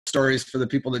stories for the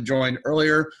people that joined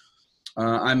earlier.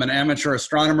 I'm an amateur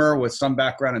astronomer with some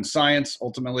background in science,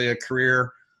 ultimately a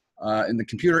career in the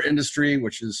computer industry,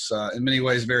 which is in many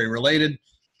ways very related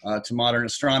to modern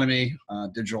astronomy,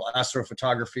 digital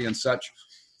astrophotography and such.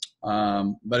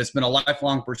 But it's been a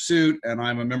lifelong pursuit, and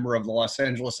I'm a member of the Los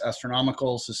Angeles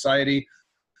Astronomical Society,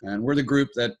 and we're the group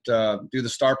that do the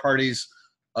star parties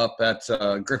up at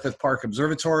Griffith Park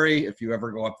Observatory. If you ever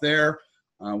go up there,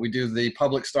 we do the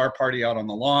public star party out on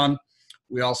the lawn.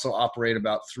 We also operate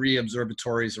about 3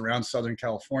 observatories around Southern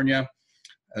California,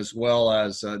 as well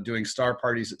as doing star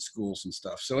parties at schools and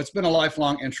stuff. So it's been a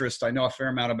lifelong interest. I know a fair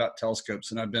amount about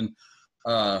telescopes, and I've been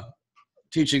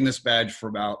teaching this badge for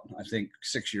about, I think,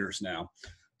 6 years now.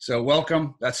 So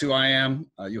welcome, that's who I am.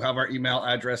 You have our email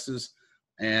addresses,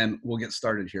 and we'll get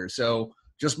started here. So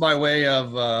just by way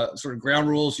of sort of ground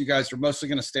rules, you guys are mostly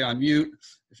gonna stay on mute.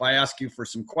 If I ask you for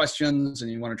some questions and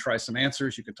you wanna try some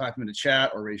answers, you can type them into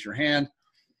chat or raise your hand.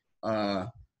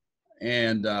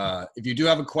 If you do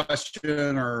have a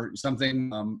question or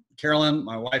something, Carolyn,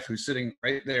 my wife, who's sitting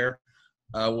right there,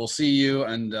 will see you,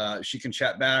 and she can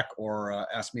chat back or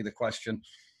ask me the question,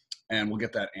 and we'll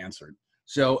get that answered.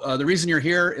 So the reason you're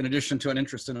here, in addition to an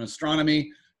interest in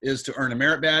astronomy, is to earn a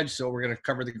merit badge. So we're going to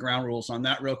cover the ground rules on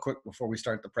that real quick before we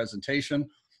start the presentation.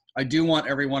 I do want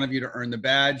every one of you to earn the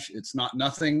badge. It's not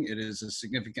nothing. It is a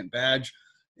significant badge.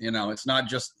 You know, it's not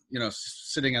just, you know,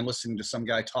 sitting and listening to some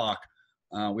guy talk.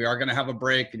 We are going to have a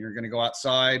break, and you're going to go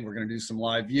outside. We're going to do some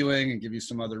live viewing and give you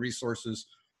some other resources.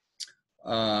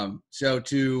 So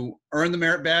to earn the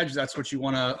merit badge, that's what you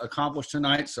want to accomplish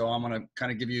tonight. So I'm going to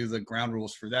kind of give you the ground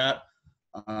rules for that.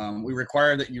 We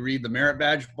require that you read the merit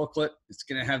badge booklet. It's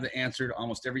going to have the answer to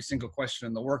almost every single question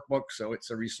in the workbook. So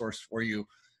it's a resource for you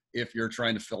if you're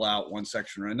trying to fill out one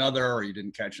section or another, or you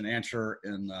didn't catch an answer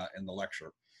in the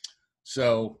lecture.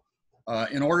 So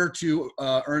in order to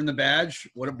earn the badge,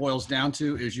 what it boils down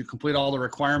to is you complete all the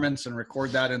requirements and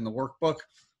record that in the workbook,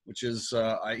 which is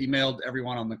I emailed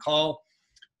everyone on the call.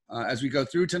 As we go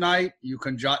through tonight, you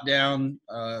can jot down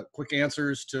quick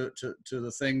answers to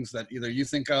the things that either you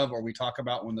think of or we talk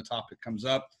about when the topic comes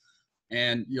up,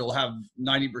 and you'll have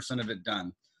 90% of it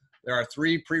done. There are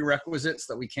 3 prerequisites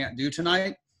that we can't do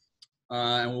tonight,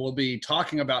 and we'll be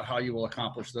talking about how you will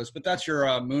accomplish those, but that's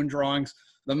your moon drawings.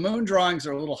 The moon drawings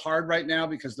are a little hard right now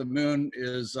because the moon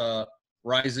is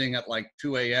rising at like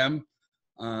 2 a.m.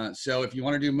 So if you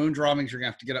want to do moon drawings, you're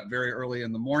gonna have to get up very early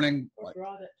in the morning. Or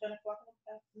draw it at 10 o'clock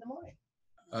in the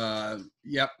morning.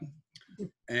 Yep.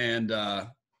 And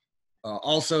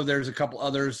also there's a couple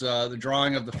others. The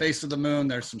drawing of the face of the moon,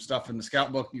 there's some stuff in the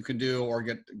scout book you can do, or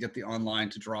get the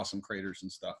online to draw some craters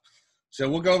and stuff. So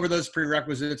we'll go over those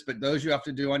prerequisites, but those you have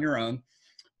to do on your own.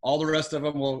 All the rest of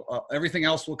them will, everything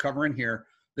else we'll cover in here.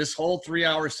 This whole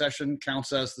 3-hour session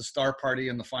counts as the star party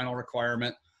and the final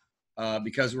requirement,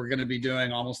 because we're going to be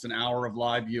doing almost an hour of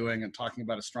live viewing and talking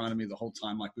about astronomy the whole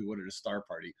time like we would at a star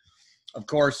party. Of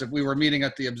course, if we were meeting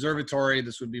at the observatory,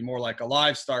 this would be more like a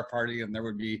live star party, and there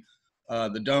would be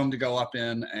the dome to go up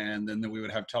in, and then we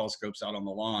would have telescopes out on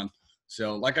the lawn.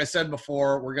 So like I said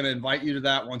before, we're going to invite you to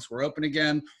that once we're open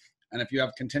again. And if you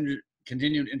have continued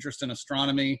interest in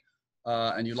astronomy,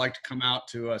 and you'd like to come out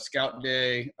to a Scout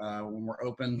Day when we're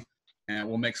open, and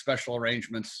we'll make special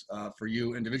arrangements for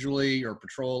you individually, your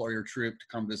patrol, or your troop to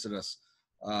come visit us.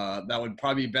 That would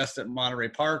probably be best at Monterey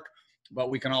Park, but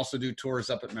we can also do tours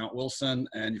up at Mount Wilson,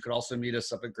 and you could also meet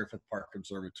us up at Griffith Park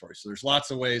Observatory. So there's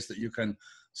lots of ways that you can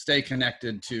stay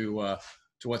connected to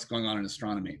what's going on in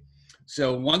astronomy.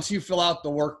 So once you fill out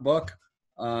the workbook,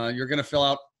 you're going to fill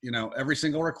out, you know, every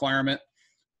single requirement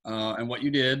and what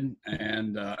you did,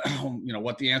 and you know,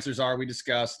 what the answers are we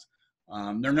discussed.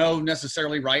 There are no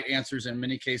necessarily right answers. In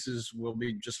many cases, we'll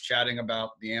be just chatting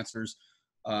about the answers.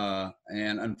 And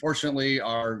unfortunately,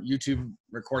 our YouTube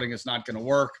recording is not going to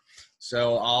work.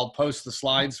 So I'll post the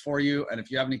slides for you. And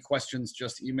if you have any questions,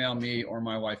 just email me or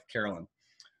my wife, Carolyn.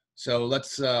 So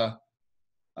let's,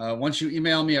 once you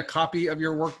email me a copy of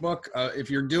your workbook,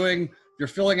 if you're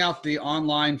filling out the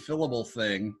online fillable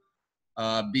thing,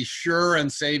 be sure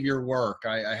and save your work.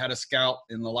 I had a scout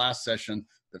in the last session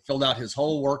that filled out his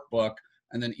whole workbook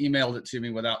and then emailed it to me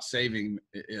without saving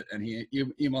it. And he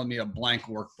emailed me a blank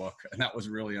workbook. And that was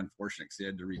really unfortunate because he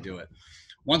had to redo it.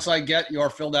 Once I get your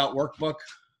filled out workbook,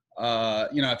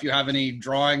 you know, if you have any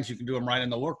drawings, you can do them right in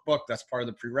the workbook. That's part of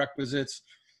the prerequisites.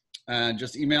 And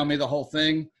just email me the whole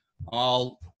thing.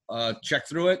 I'll check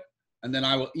through it. And then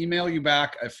I will email you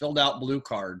back a filled out blue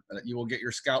card that you will get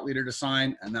your scout leader to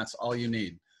sign. And that's all you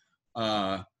need.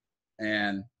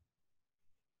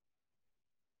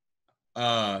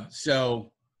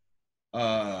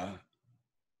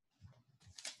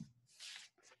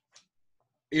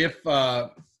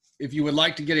 if you would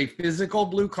like to get a physical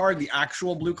blue card, the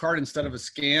actual blue card instead of a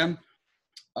scan,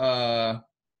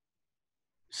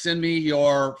 send me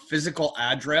your physical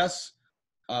address,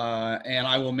 and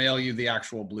I will mail you the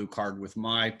actual blue card with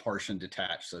my portion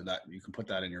detached so that you can put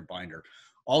that in your binder.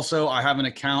 Also, I have an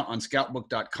account on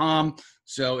scoutbook.com.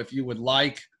 So if you would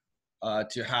like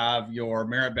to have your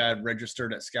merit badge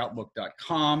registered at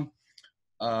scoutbook.com,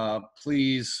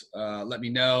 please let me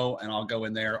know, and I'll go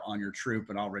in there on your troop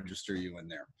and I'll register you in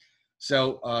there.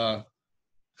 So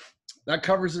that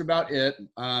covers about it.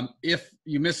 If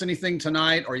you miss anything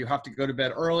tonight or you have to go to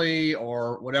bed early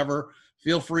or whatever,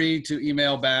 feel free to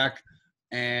email back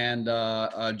and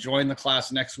join the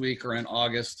class next week or in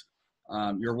August.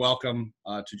 You're welcome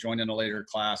to join in a later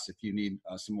class if you need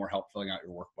some more help filling out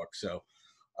your workbook. So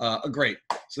great.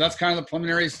 So that's kind of the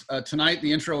preliminaries tonight.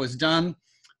 The intro is done.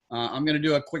 I'm going to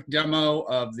do a quick demo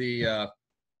of the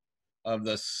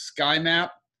sky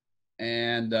map,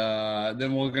 and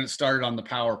then we're going to start on the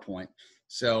PowerPoint.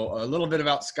 So a little bit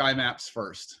about sky maps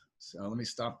first. So let me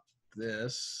stop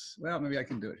this. Well, maybe I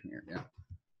can do it here. Yeah.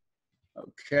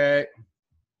 Okay.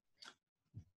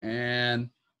 And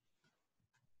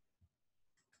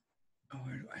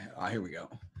where do I have? Here we go.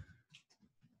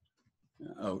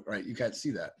 Oh, right. You can't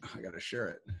see that. I got to share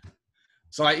it.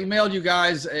 So I emailed you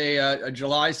guys a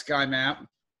July sky map,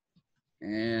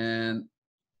 and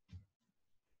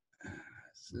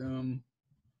zoom,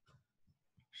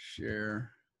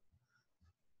 share.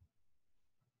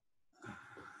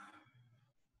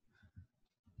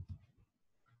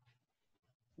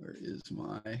 Where is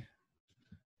my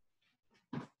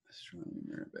Astronomy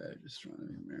Merit Badge?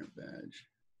 Astronomy Merit Badge.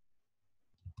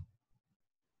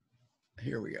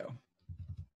 Here we go.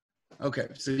 Okay,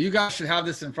 so you guys should have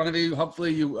this in front of you.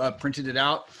 Hopefully you printed it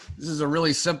out. This is a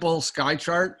really simple sky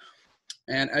chart.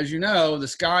 And as you know, the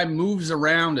sky moves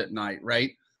around at night, right?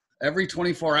 Every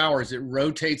 24 hours, it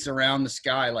rotates around the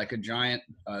sky like a giant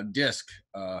disk.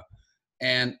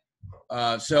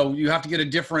 So you have to get a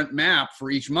different map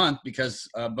for each month because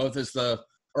both as the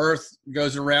Earth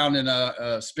goes around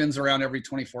and spins around every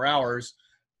 24 hours,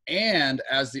 and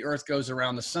as the Earth goes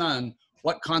around the sun,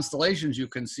 what constellations you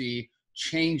can see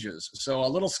changes. So a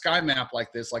little sky map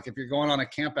like this, like if you're going on a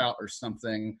camp out or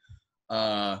something,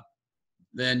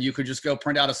 then you could just go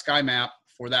print out a sky map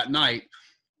for that night.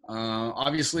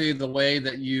 Obviously, the way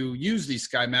that you use these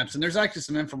sky maps, and there's actually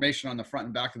some information on the front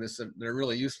and back of this that are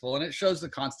really useful, and it shows the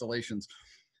constellations.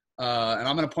 And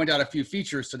I'm going to point out a few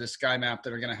features to this sky map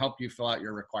that are going to help you fill out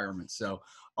your requirements. So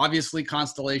obviously,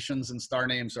 constellations and star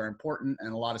names are important,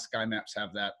 and a lot of sky maps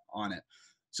have that on it.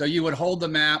 So you would hold the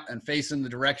map and face in the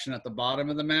direction at the bottom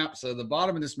of the map. So the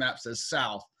bottom of this map says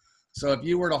south. So if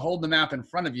you were to hold the map in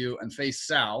front of you and face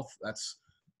south, that's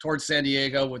towards San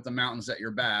Diego with the mountains at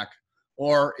your back.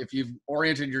 Or if you've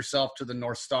oriented yourself to the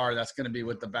North Star, that's going to be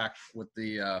with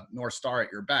the North Star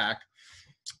at your back.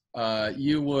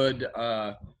 You would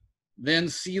then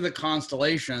see the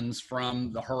constellations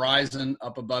from the horizon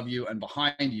up above you and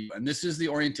behind you. And this is the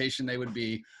orientation they would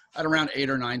be at around 8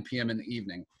 or 9 p.m. in the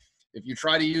evening. If you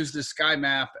try to use this sky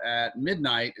map at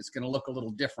midnight, it's going to look a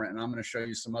little different. And I'm going to show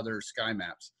you some other sky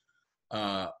maps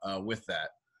with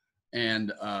that.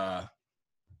 And a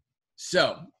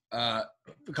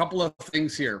couple of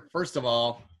things here. First of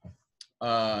all,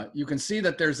 you can see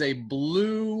that there's a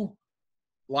blue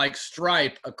like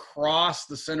stripe across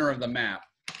the center of the map.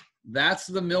 That's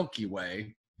the Milky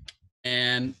Way.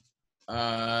 And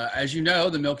as you know,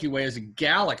 the Milky Way is a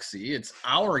galaxy. It's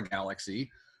our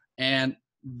galaxy. And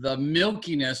the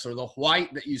milkiness or the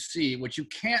white that you see, which you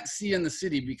can't see in the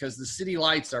city because the city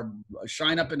lights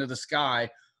shine up into the sky,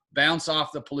 bounce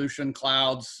off the pollution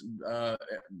clouds,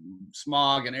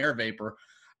 smog and air vapor,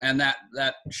 and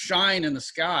that shine in the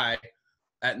sky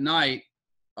at night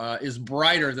is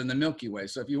brighter than the Milky Way.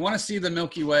 So if you want to see the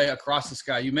Milky Way across the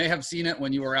sky, you may have seen it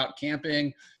when you were out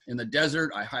camping in the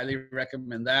desert. I highly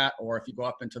recommend that. Or if you go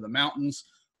up into the mountains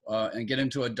and get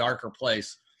into a darker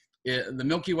place. The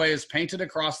Milky Way is painted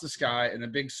across the sky in a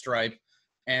big stripe,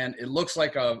 and it looks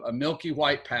like a milky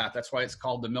white path. That's why it's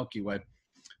called the Milky Way.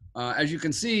 As you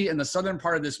can see in the southern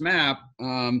part of this map,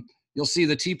 you'll see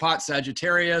the teapot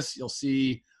Sagittarius. You'll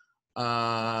see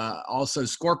also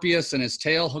Scorpius and his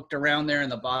tail hooked around there in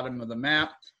the bottom of the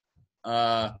map.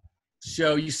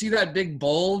 So you see that big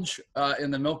bulge in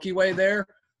the Milky Way there?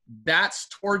 That's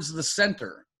towards the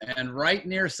center. And right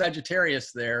near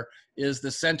Sagittarius there is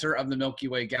the center of the Milky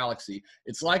Way galaxy.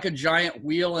 It's like a giant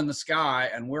wheel in the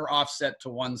sky, and we're offset to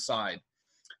one side.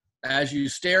 As you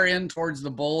stare in towards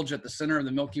the bulge at the center of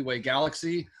the Milky Way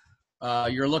galaxy,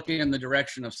 you're looking in the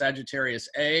direction of Sagittarius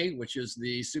A, which is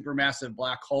the supermassive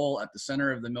black hole at the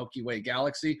center of the Milky Way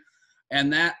galaxy.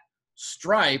 And that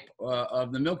stripe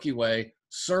of the Milky Way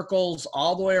circles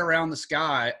all the way around the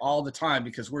sky all the time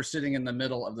because we're sitting in the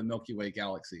middle of the Milky Way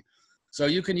galaxy. So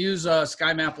you can use a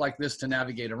sky map like this to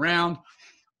navigate around.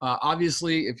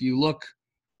 Obviously, if you look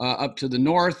up to the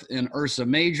north in Ursa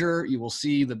Major, you will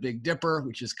see the Big Dipper,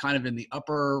 which is kind of in the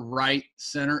upper right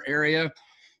center area.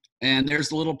 And there's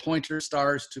the little pointer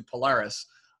stars to Polaris.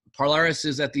 Polaris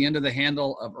is at the end of the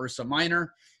handle of Ursa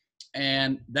Minor.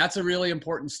 And that's a really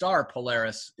important star,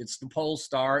 Polaris. It's the pole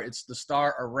star. It's the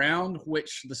star around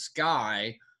which the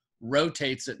sky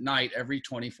rotates at night every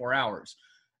 24 hours.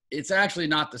 It's actually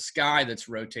not the sky that's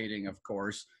rotating, of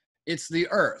course. It's the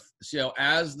Earth. So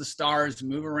as the stars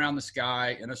move around the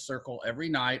sky in a circle every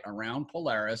night around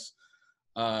Polaris,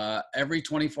 every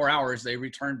 24 hours, they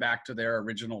return back to their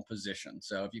original position.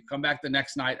 So if you come back the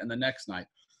next night and the next night.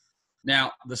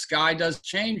 Now, the sky does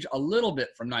change a little bit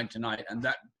from night to night, and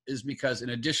that is because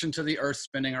in addition to the Earth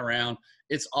spinning around,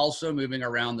 it's also moving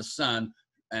around the sun,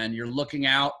 and you're looking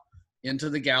out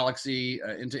into the galaxy,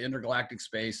 into intergalactic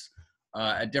space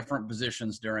at different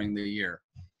positions during the year.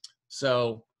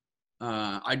 So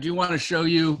I do want to show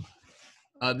you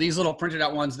these little printed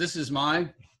out ones. This is my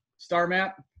star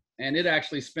map, and it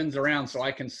actually spins around, so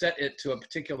I can set it to a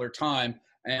particular time.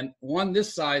 And one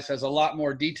this size has a lot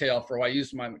more detail for what I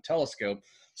use my telescope.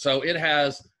 So it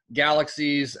has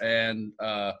galaxies and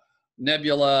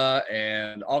nebula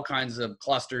and all kinds of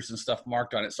clusters and stuff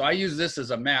marked on it. So I use this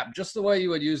as a map, just the way you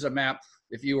would use a map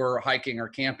if you were hiking or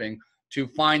camping to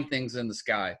find things in the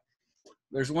sky.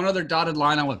 There's one other dotted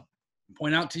line I want to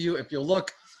point out to you. If you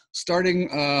look,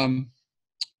 starting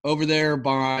over there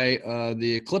by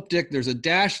the ecliptic, there's a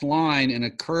dashed line in a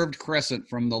curved crescent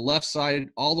from the left side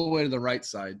all the way to the right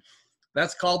side.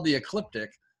 That's called the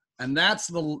ecliptic, and that's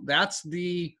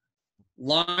the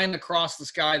line across the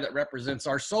sky that represents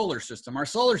our solar system. Our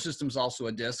solar system is also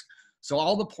a disk, so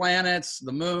all the planets,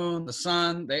 the moon, the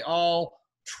sun, they all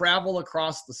travel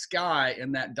across the sky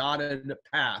in that dotted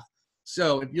path.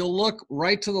 So if you'll look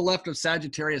right to the left of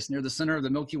Sagittarius near the center of the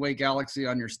Milky Way galaxy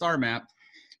on your star map,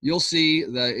 you'll see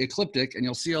the ecliptic, and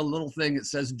you'll see a little thing that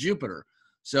says Jupiter.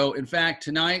 So in fact,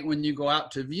 tonight when you go out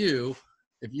to view,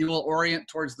 if you will orient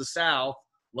towards the south,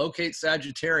 locate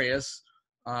Sagittarius,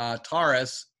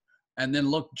 Taurus, and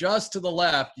then look just to the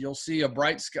left, you'll see a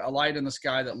bright light in the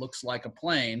sky that looks like a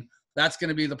plane. That's going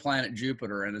to be the planet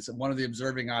Jupiter, and it's one of the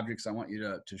observing objects I want you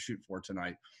to shoot for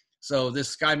tonight. So this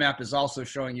sky map is also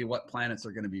showing you what planets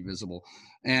are going to be visible.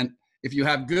 And if you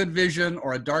have good vision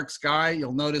or a dark sky,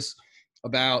 you'll notice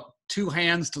about 2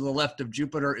 hands to the left of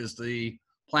Jupiter is the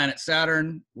planet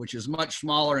Saturn, which is much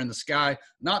smaller in the sky.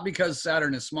 Not because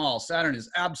Saturn is small. Saturn is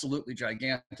absolutely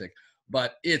gigantic,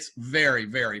 but it's very,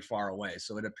 very far away.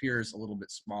 So it appears a little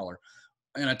bit smaller.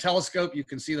 In a telescope, you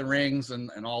can see the rings and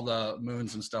all the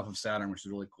moons and stuff of Saturn, which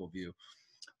is a really cool view.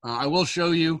 I will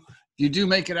show you, if you do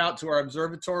make it out to our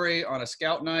observatory on a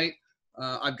scout night,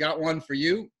 I've got one for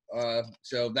you.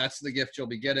 So that's the gift you'll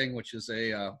be getting, which is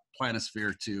a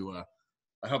planisphere to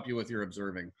help you with your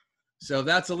observing. So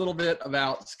that's a little bit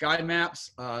about sky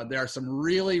maps. There are some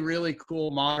really, really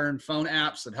cool modern phone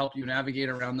apps that help you navigate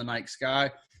around the night sky.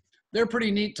 They're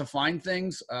pretty neat to find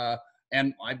things,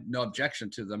 and I have no objection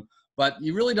to them, but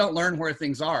you really don't learn where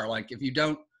things are. Like if you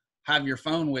don't have your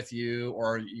phone with you,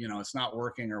 or it's not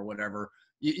working or whatever,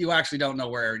 you actually don't know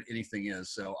where anything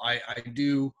is. So I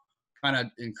do kind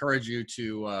of encourage you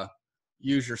to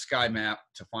use your sky map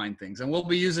to find things, and we'll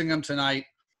be using them tonight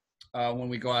when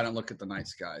we go out and look at the night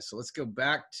sky. So let's go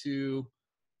back to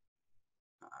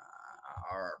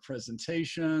our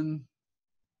presentation.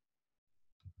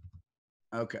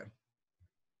 Okay.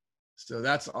 So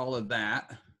that's all of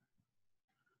that.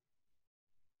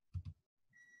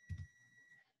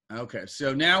 Okay,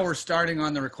 so now we're starting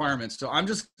on the requirements. So I'm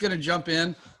just going to jump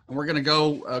in, and we're going to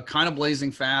go kind of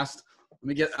blazing fast. Let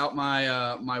me get out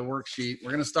my my worksheet.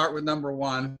 We're going to start with number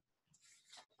 1.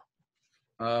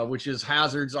 Which is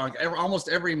hazards. On almost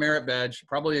every merit badge,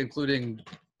 probably including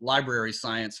library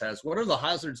science, has what are the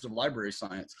hazards of library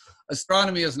science.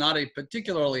 Astronomy is not a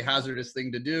particularly hazardous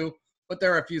thing to do, but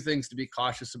there are a few things to be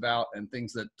cautious about and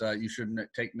things that you should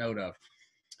take note of.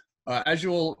 As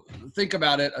you will think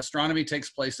about it, astronomy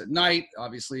takes place at night.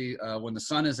 Obviously, when the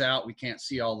sun is out, we can't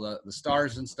see all the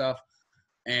stars and stuff.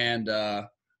 And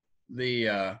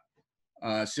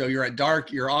so you're at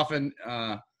dark, you're often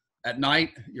at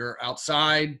night, you're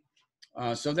outside.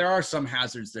 So there are some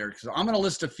hazards there. So I'm going to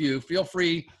list a few. Feel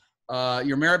free,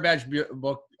 your merit badge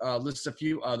book lists a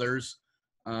few others.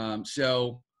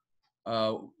 So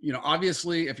You know,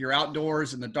 obviously, if you're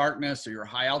outdoors in the darkness or you're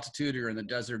high altitude or you're in the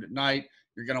desert at night,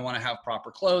 you're going to want to have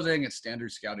proper clothing. It's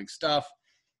standard scouting stuff.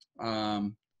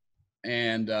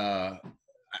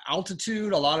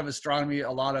 Altitude, a lot of astronomy,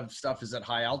 a lot of stuff is at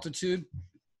high altitude.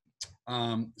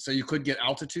 So you could get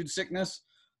altitude sickness.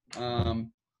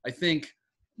 I think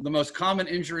the most common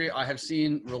injury I have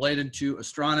seen related to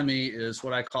astronomy is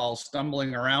what I call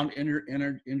stumbling around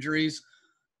injuries.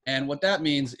 And what that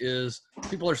means is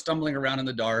people are stumbling around in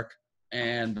the dark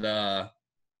and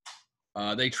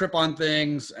they trip on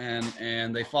things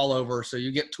and they fall over. So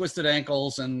you get twisted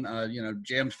ankles and, you know,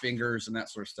 jammed fingers and that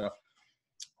sort of stuff.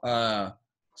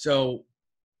 So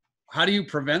how do you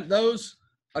prevent those?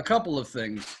 A couple of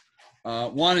things.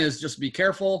 One is just be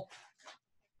careful.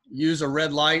 Use a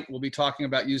red light. We'll be talking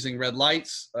about using red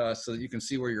lights so that you can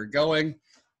see where you're going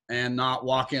and not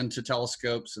walk into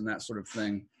telescopes and that sort of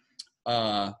thing.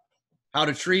 How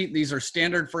to treat. These are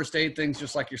standard first aid things,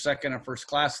 just like your second and first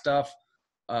class stuff.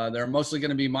 They're mostly going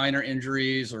to be minor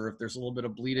injuries, or if there's a little bit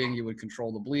of bleeding, you would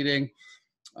control the bleeding.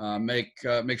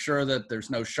 Make sure that there's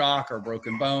no shock or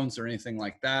broken bones or anything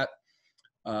like that.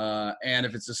 And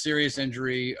if it's a serious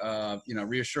injury, you know,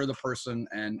 reassure the person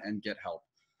and get help.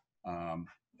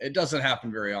 It doesn't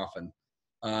happen very often.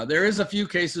 There is a few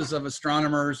cases of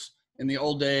astronomers in the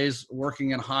old days working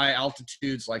in high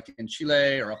altitudes, like in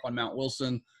Chile or up on Mount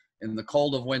Wilson in the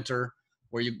cold of winter,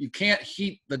 where you can't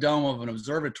heat the dome of an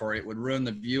observatory. It would ruin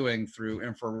the viewing through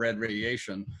infrared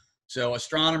radiation. So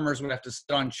astronomers would have to sit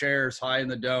on chairs high in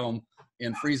the dome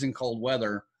in freezing cold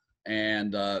weather,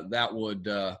 and that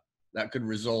could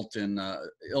result in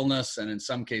illness and in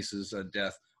some cases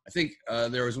death. I think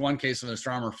there was one case of an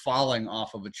astronomer falling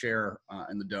off of a chair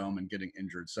in the dome and getting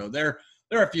injured. So there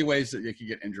are a few ways that you could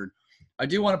get injured. I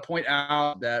do want to point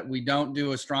out that we don't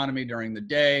do astronomy during the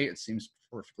day. It seems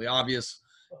perfectly obvious.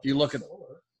 If you look at,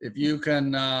 if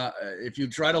you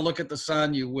try to look at the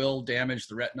sun, you will damage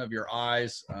the retina of your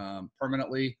eyes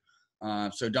permanently.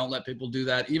 So don't let people do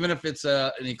that. Even if it's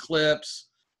an eclipse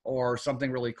or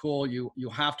something really cool, you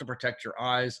have to protect your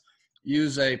eyes.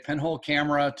 Use a pinhole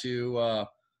camera to,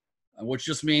 which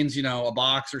just means, you know, a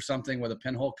box or something with a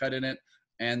pinhole cut in it,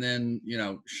 and then, you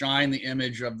know, shine the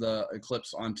image of the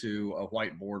eclipse onto a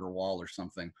whiteboard or wall or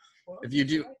something. If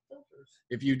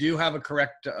you do have a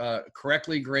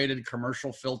correctly graded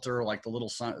commercial filter, like the little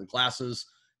sun glasses,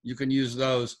 you can use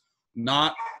those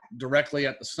not directly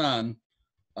at the sun,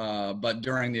 but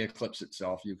during the eclipse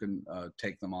itself, you can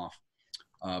take them off.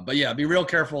 But yeah, be real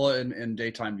careful in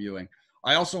daytime viewing.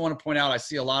 I also want to point out, I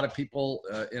see a lot of people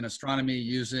in astronomy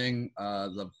using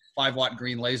the 5-watt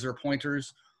green laser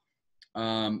pointers.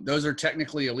 Those are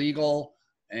technically illegal.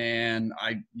 And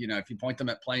you know, if you point them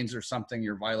at planes or something,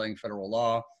 you're violating federal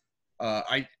law.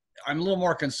 I'm a little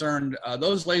more concerned.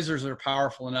 Those lasers are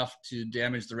powerful enough to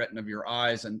damage the retina of your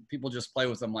eyes, and people just play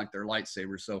with them like they're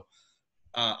lightsabers. So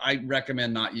I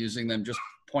recommend not using them. Just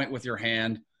point with your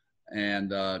hand and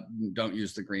don't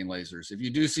use the green lasers. If you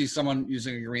do see someone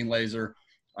using a green laser,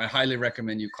 I highly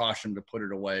recommend you caution to put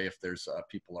it away if there's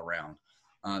people around.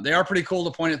 They are pretty cool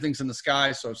to point at things in the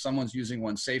sky. So if someone's using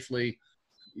one safely,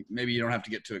 maybe you don't have to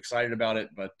get too excited about it,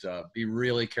 but be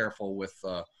really careful with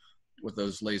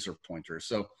those laser pointers.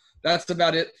 So that's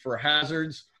about it for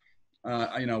hazards.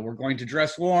 You know, we're going to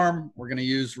dress warm. We're going to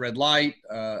use red light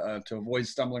to avoid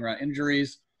stumbling around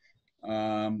injuries.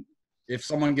 If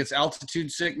someone gets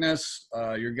altitude sickness,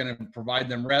 you're going to provide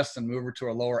them rest and move her to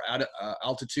a lower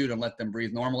altitude and let them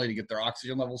breathe normally to get their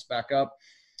oxygen levels back up.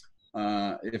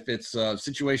 If it's a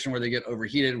situation where they get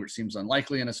overheated, which seems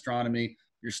unlikely in astronomy,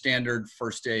 your standard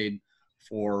first aid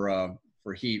for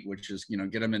heat, which is, you know,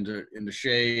 get them into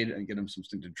shade and get them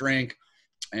something to drink,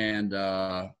 and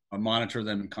monitor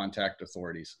them and contact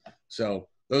authorities. So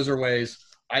those are ways.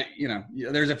 You know,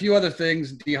 there's a few other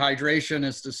things. Dehydration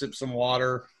is to sip some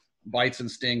water. Bites and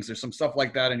stings. There's some stuff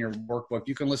like that in your workbook.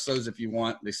 You can list those if you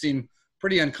want. They seem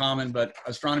pretty uncommon, but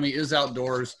astronomy is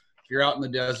outdoors. If you're out in the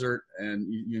desert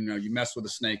and you know you mess with a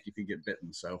snake, you could get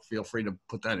bitten. So feel free to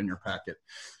put that in your packet.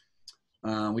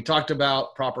 We talked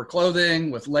about proper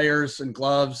clothing with layers and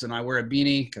gloves, and I wear a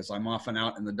beanie because I'm often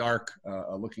out in the dark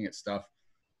looking at stuff.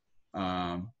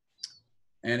 And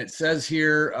it says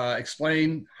here,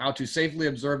 explain how to safely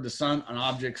observe the sun on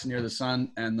objects near the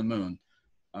sun and the moon.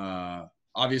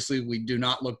 Obviously, we do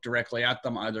not look directly at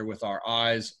them either with our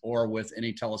eyes or with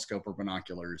any telescope or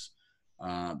binoculars.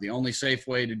 The only safe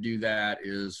way to do that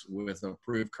is with an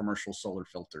approved commercial solar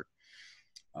filter.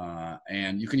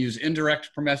 And you can use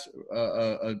indirect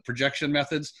projection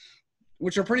methods,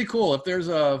 which are pretty cool. If there's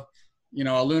a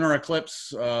lunar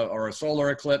eclipse or a solar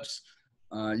eclipse,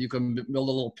 You can build a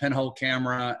little pinhole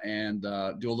camera and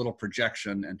do a little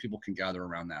projection, and people can gather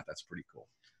around that. That's pretty cool.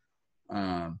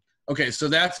 Okay, so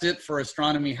that's it for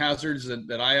astronomy hazards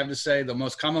that I have to say. The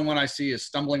most common one I see is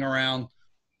stumbling around,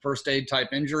 first aid type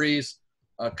injuries,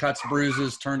 cuts,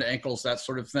 bruises, turned ankles, that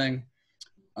sort of thing.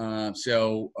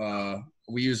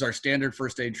 We use our standard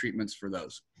first aid treatments for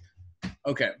those.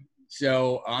 Okay,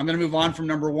 so I'm going to move on from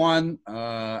number 1,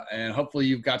 and hopefully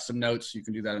you've got some notes. You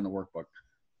can do that in the workbook.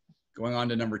 Going on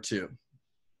to number 2.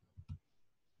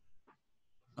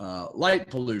 Light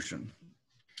pollution.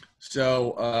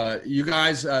 So you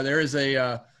guys, there is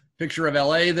a picture of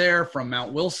LA there from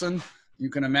Mount Wilson. You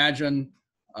can imagine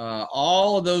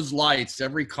all of those lights,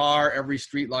 every car, every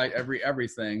street light,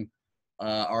 everything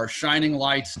are shining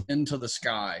lights into the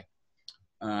sky.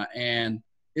 And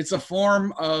it's a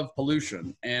form of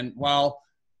pollution. And while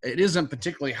it isn't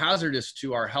particularly hazardous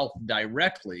to our health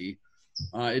directly,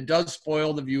 it does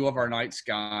spoil the view of our night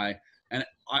sky. And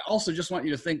I also just want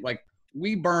you to think, like,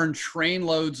 we burn train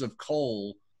loads of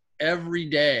coal every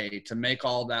day to make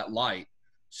all that light.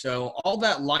 So all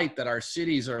that light that our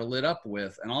cities are lit up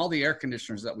with, and all the air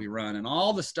conditioners that we run, and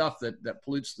all the stuff that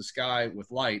pollutes the sky with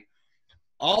light,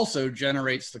 also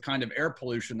generates the kind of air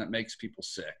pollution that makes people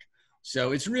sick.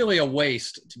 So it's really a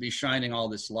waste to be shining all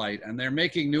this light. And they're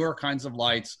making newer kinds of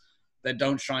lights that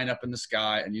don't shine up in the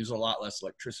sky and use a lot less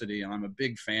electricity. And I'm a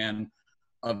big fan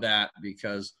of that,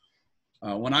 because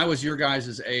when I was your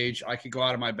guys' age, I could go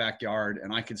out of my backyard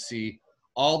and I could see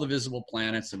all the visible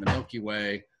planets in the Milky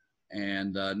Way.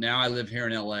 And now I live here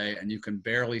in LA, and you can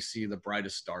barely see the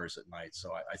brightest stars at night.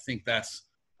 So I think that's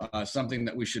something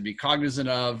that we should be cognizant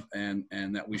of, and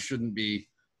that we shouldn't be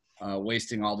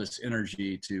wasting all this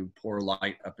energy to pour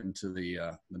light up into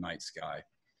the night sky.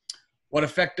 What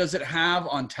effect does it have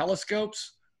on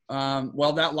telescopes?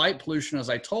 Well, that light pollution, as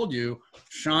I told you,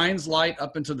 shines light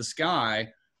up into the sky,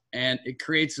 and it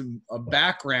creates a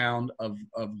background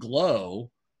of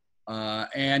glow.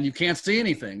 And you can't see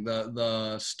anything.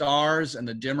 The stars and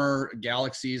the dimmer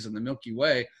galaxies and the Milky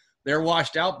Way, they're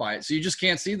washed out by it. So you just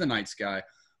can't see the night sky.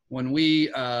 When we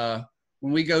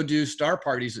go do star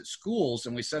parties at schools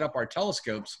and we set up our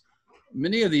telescopes,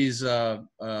 many of these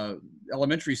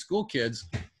elementary school kids,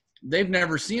 they've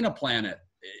never seen a planet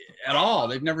at all.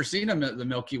 They've never seen the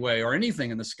Milky Way or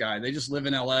anything in the sky. They just live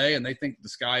in LA, and they think the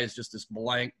sky is just this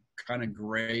blank kind of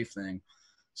gray thing.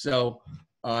 So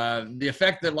the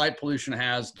effect that light pollution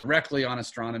has directly on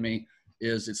astronomy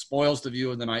is it spoils the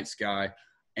view of the night sky.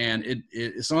 And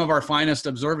some of our finest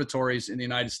observatories in the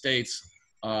United States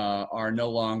are no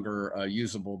longer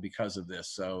usable because of this.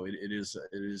 So it is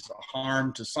a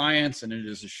harm to science, and it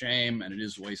is a shame, and it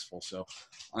is wasteful. So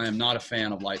I am not a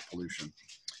fan of light pollution.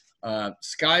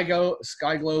 Sky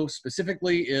glow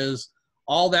specifically is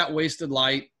all that wasted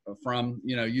light from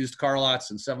used car lots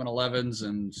and 7-Elevens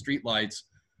and street lights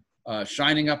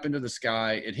shining up into the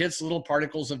sky. It hits little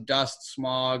particles of dust,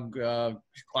 smog,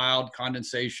 cloud,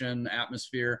 condensation,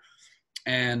 atmosphere,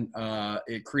 and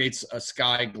it creates a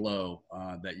sky glow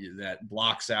that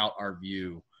blocks out our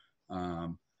view.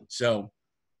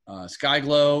 Sky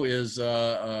glow is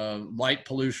light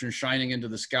pollution shining into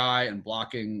the sky and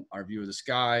blocking our view of the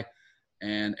sky.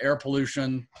 And air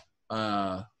pollution,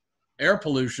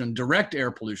 direct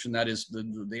air pollution, that is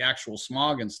the actual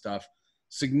smog and stuff,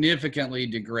 significantly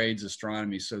degrades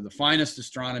astronomy. So the finest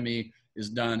astronomy is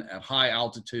done at high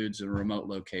altitudes and remote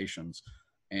locations.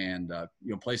 And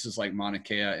places like Mauna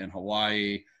Kea in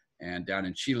Hawaii and down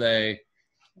in Chile.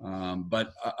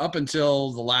 But up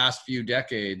until the last few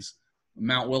decades,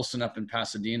 Mount Wilson up in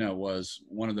Pasadena was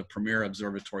one of the premier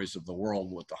observatories of the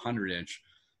world with the 100-inch.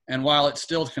 And while it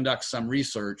still conducts some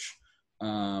research,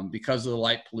 because of the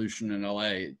light pollution in LA,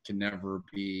 it can never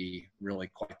be really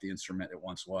quite the instrument it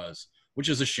once was, which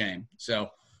is a shame. So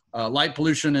light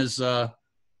pollution is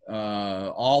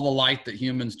all the light that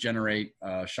humans generate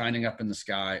shining up in the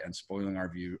sky and spoiling our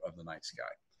view of the night sky.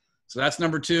 So that's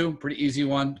number 2, pretty easy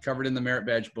one, covered in the Merit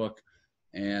Badge book.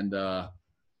 And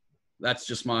that's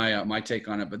just my take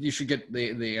on it, but you should get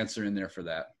the answer in there for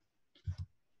that.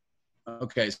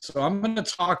 Okay, so I'm going to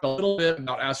talk a little bit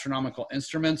about astronomical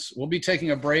instruments. We'll be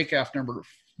taking a break after number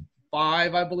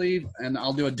 5, I believe, and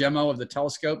I'll do a demo of the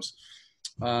telescopes.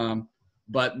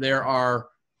 But there are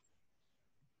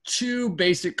 2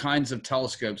 basic kinds of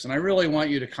telescopes, and I really want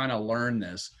you to kind of learn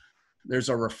this. There's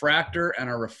a refractor and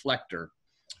a reflector.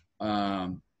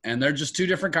 And they're just 2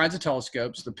 different kinds of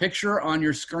telescopes. The picture on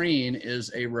your screen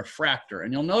is a refractor,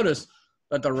 and you'll notice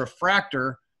that the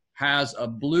refractor has a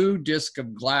blue disc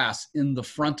of glass in the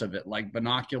front of it, like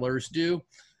binoculars do.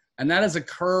 And that is a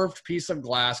curved piece of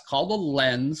glass called a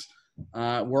lens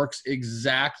works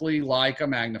exactly like a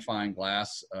magnifying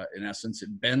glass. In essence,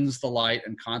 it bends the light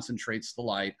and concentrates the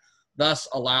light, thus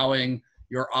allowing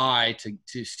your eye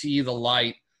to see the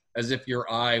light as if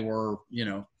your eye were,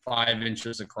 5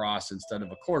 inches across instead of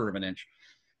 1/4 of an inch.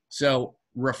 So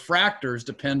refractors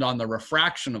depend on the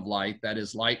refraction of light, that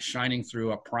is light shining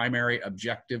through a primary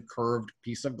objective curved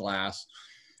piece of glass.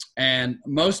 And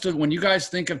when you guys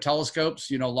think of telescopes,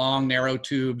 long, narrow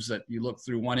tubes that you look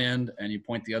through one end and you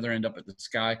point the other end up at the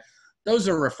sky, those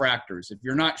are refractors. If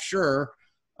you're not sure,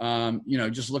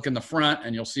 just look in the front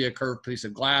and you'll see a curved piece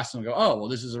of glass and go, oh, well,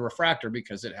 this is a refractor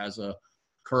because it has a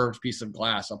curved piece of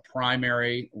glass, a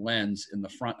primary lens in the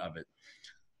front of it.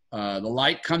 The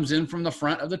light comes in from the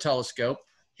front of the telescope,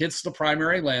 hits the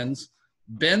primary lens,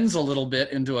 bends a little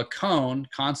bit into a cone,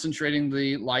 concentrating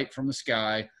the light from the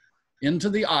sky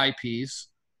into the eyepiece,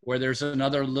 where there's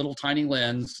another little tiny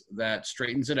lens that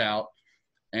straightens it out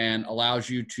and allows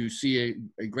you to see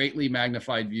a greatly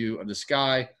magnified view of the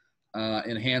sky,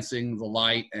 enhancing the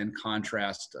light and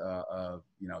contrast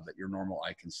that your normal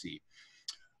eye can see.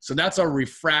 So that's a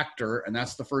refractor, and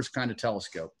that's the first kind of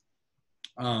telescope.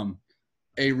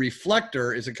 A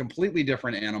reflector is a completely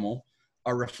different animal.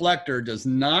 A reflector does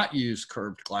not use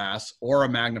curved glass or a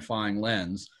magnifying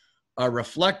lens. A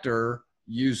reflector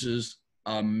uses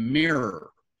a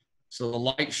mirror. So the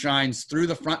light shines through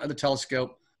the front of the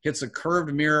telescope, hits a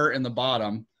curved mirror in the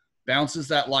bottom, bounces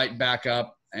that light back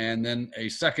up, and then a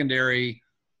secondary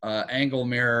angle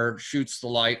mirror shoots the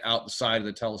light out the side of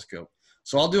the telescope.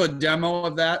 So I'll do a demo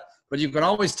of that, but you can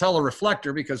always tell a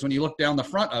reflector because when you look down the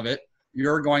front of it,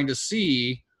 you're going to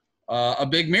see a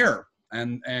big mirror.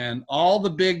 And all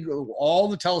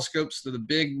the telescopes, the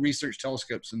big research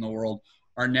telescopes in the world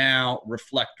are now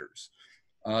reflectors.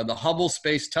 The Hubble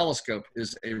Space Telescope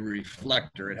is a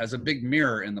reflector. It has a big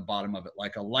mirror in the bottom of it,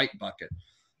 like a light bucket.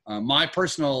 My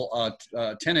personal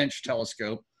 10-inch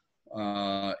telescope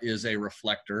is a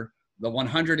reflector. The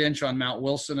 100-inch on Mount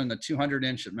Wilson and the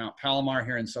 200-inch at Mount Palomar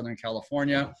here in Southern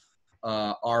California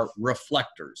are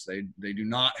reflectors. They do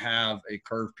not have a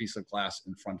curved piece of glass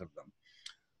in front of them.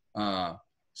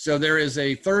 So there is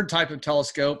a third type of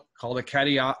telescope called a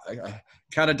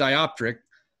catadioptric,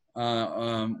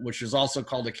 which is also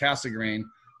called a Cassegrain,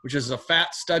 which is a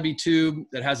fat stubby tube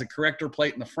that has a corrector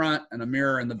plate in the front and a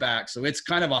mirror in the back. So it's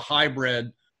kind of a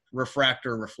hybrid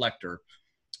refractor reflector.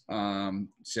 And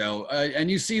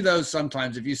you see those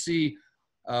sometimes. If you see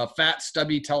a fat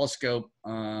stubby telescope,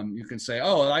 you can say,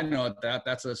 oh, I know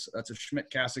that's a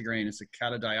Schmidt-Cassegrain. It's a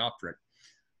catadioptric.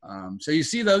 So you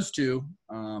see those two.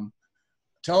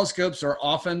 Telescopes are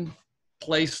often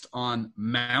placed on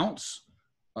mounts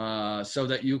so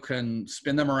that you can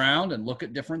spin them around and look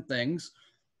at different things.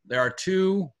 There are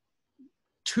two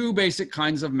basic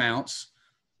kinds of mounts.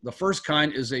 The first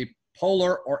kind is a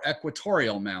polar or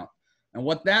equatorial mount. And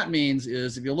what that means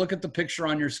is if you look at the picture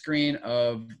on your screen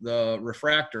of the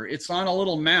refractor, it's on a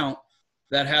little mount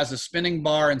that has a spinning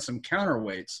bar and some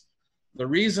counterweights. The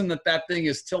reason that thing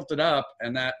is tilted up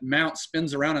and that mount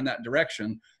spins around in that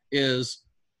direction is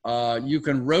you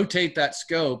can rotate that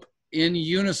scope in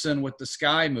unison with the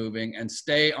sky moving and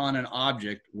stay on an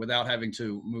object without having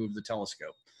to move the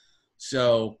telescope.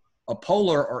 So a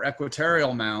polar or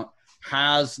equatorial mount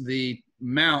has the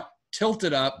mount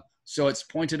tilted up so it's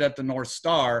pointed at the North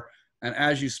Star, and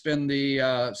as you spin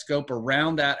the scope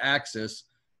around that axis,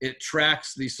 it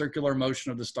tracks the circular motion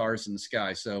of the stars in the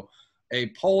sky. So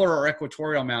a polar or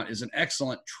equatorial mount is an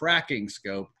excellent tracking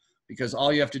scope because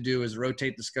all you have to do is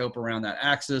rotate the scope around that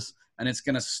axis and it's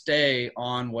going to stay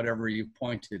on whatever you've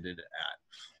pointed it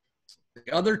at.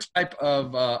 The other type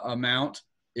of a mount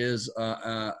is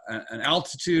an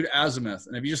altitude azimuth.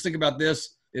 And if you just think about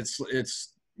this, it's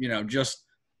just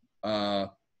the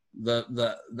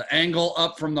angle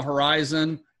up from the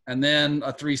horizon and then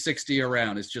a 360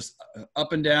 around. It's just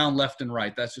up and down, left and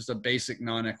right. That's just a basic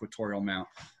non-equatorial mount.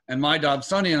 And my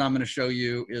Dobsonian I'm going to show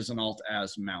you is an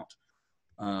alt-az mount.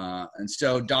 And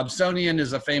so Dobsonian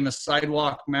is a famous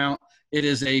sidewalk mount. It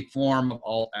is a form of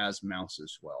alt-az mounts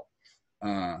as well.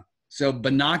 So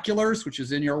binoculars, which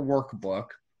is in your workbook,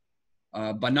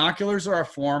 binoculars are a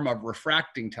form of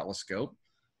refracting telescope.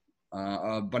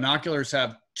 Binoculars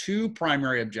have two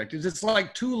primary objectives. It's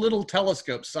like two little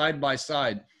telescopes side by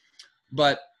side,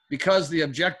 but because the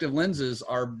objective lenses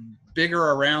are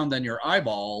bigger around than your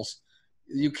eyeballs,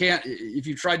 you can't, if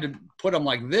you tried to put them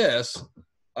like this,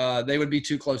 they would be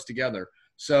too close together.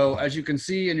 So as you can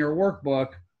see in your workbook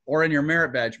or in your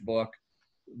merit badge book,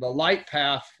 the light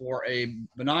path for a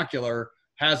binocular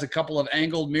has a couple of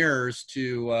angled mirrors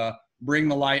to bring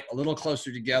the light a little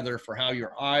closer together for how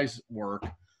your eyes work.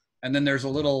 And then there's a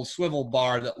little swivel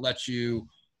bar that lets you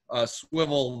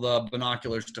swivel the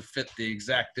binoculars to fit the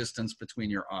exact distance between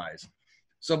your eyes.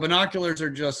 So binoculars are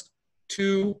just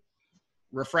two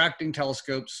refracting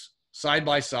telescopes side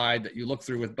by side that you look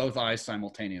through with both eyes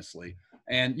simultaneously.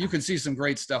 And you can see some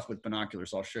great stuff with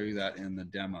binoculars. I'll show you that in the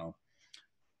demo.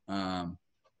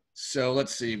 So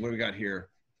let's see, what do we got here?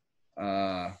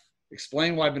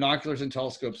 Explain why binoculars and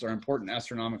telescopes are important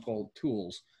astronomical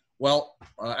tools. Well,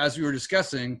 as we were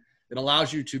discussing, it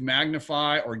allows you to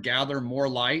magnify or gather more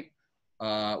light,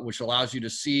 which allows you to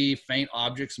see faint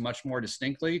objects much more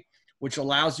distinctly, which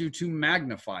allows you to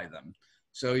magnify them.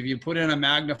 So if you put in a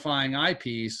magnifying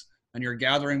eyepiece and you're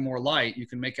gathering more light, you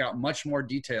can make out much more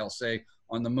detail, say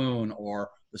on the moon or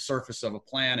the surface of a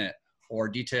planet, or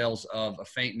details of a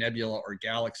faint nebula or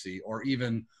galaxy, or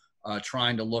even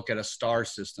trying to look at a star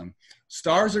system.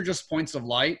 Stars are just points of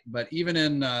light, but even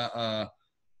in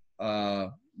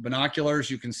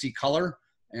binoculars, you can see color,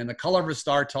 and the color of a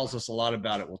star tells us a lot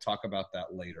about it. We'll talk about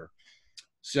that later.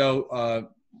 So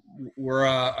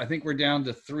I think we're down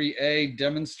to 3A,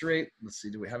 demonstrate. Let's see,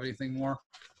 do we have anything more?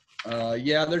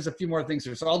 Yeah, there's a few more things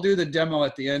here. So I'll do the demo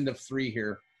at the end of 3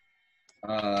 here.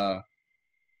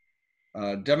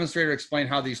 Demonstrator, explain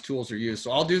how these tools are used.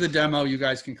 So I'll do the demo. You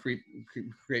guys can create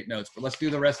notes, but let's do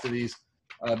the rest of these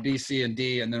B, C, and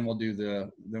D, and then we'll do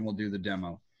the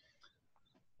demo.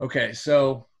 Okay,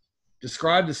 so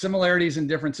describe the similarities and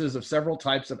differences of several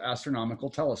types of astronomical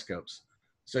telescopes.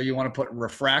 So you want to put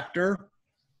refractor,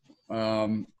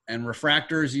 and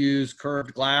refractors use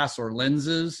curved glass or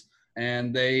lenses,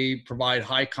 and they provide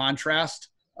high contrast,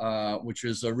 which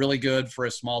is really good for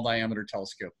a small diameter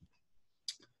telescope.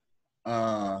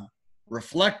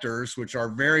 Reflectors, which are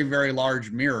very, very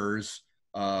large mirrors,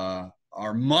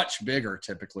 are much bigger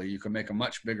typically. You can make a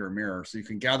much bigger mirror, so you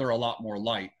can gather a lot more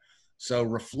light. So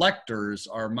reflectors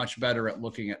are much better at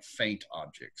looking at faint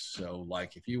objects. So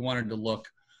like if you wanted to look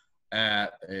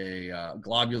at a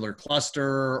globular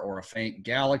cluster or a faint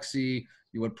galaxy,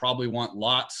 you would probably want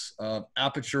lots of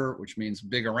aperture, which means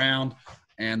big around,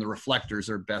 and the reflectors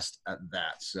are best at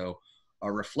that. So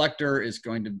a reflector is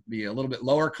going to be a little bit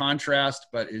lower contrast,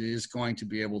 but it is going to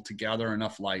be able to gather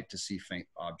enough light to see faint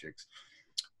objects.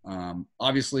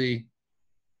 Obviously,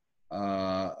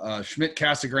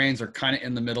 Schmidt-Cassegrains are kind of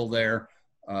in the middle there.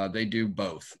 They do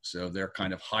both, so they're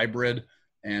kind of hybrid.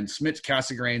 And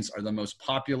Schmidt-Cassegrains are the most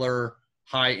popular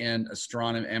high-end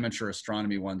astronomy, amateur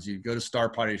astronomy ones. You go to star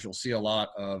parties, you'll see a lot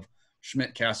of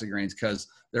Schmidt-Cassegrains because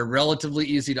they're relatively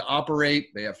easy to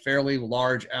operate. They have fairly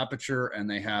large aperture and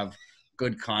they have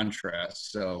good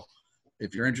contrast. So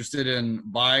if you're interested in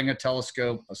buying a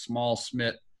telescope, a small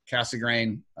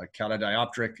Schmidt-Cassegrain, a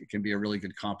catadioptric, it can be a really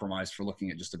good compromise for looking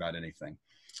at just about anything.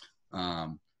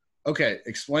 Okay,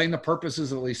 explain the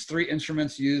purposes of at least 3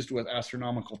 instruments used with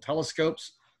astronomical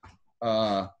telescopes.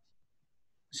 What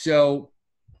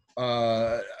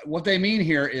they mean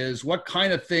here is what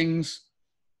kind of things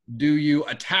do you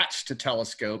attach to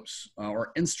telescopes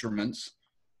or instruments,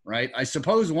 right? I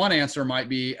suppose one answer might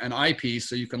be an eyepiece,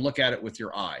 so you can look at it with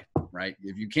your eye, right?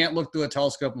 If you can't look through a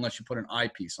telescope unless you put an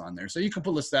eyepiece on there. So you can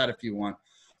list that if you want.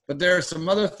 But there are some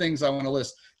other things I want to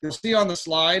list. You'll see on the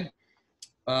slide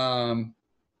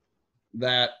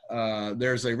that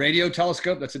there's a radio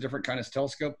telescope. That's a different kind of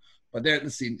telescope. But there,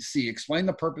 let's see, explain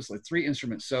the purpose, like 3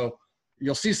 instruments. So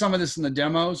you'll see some of this in the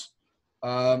demos.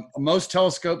 Most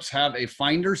telescopes have a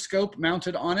finder scope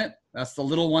mounted on it. That's the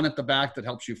little one at the back that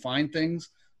helps you find things.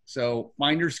 So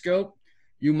finder scope.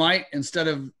 You might, instead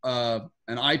of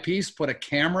an eyepiece, put a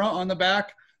camera on the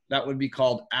back. That would be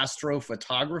called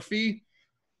astrophotography.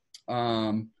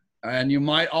 And you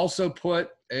might also put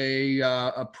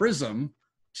a prism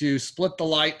to split the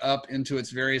light up into its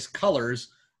various colors.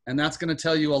 And that's going to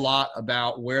tell you a lot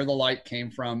about where the light came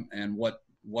from and what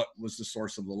was the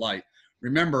source of the light.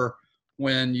 Remember,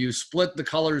 when you split the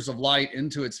colors of light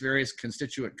into its various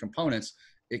constituent components,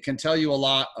 it can tell you a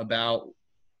lot about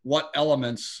what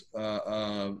elements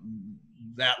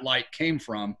that light came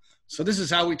from. So this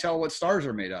is how we tell what stars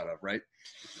are made out of, right?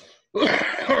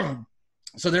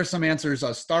 So there's some answers: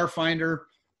 a star finder,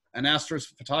 an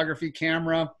astrophotography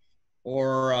camera,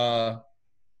 or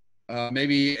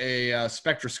maybe a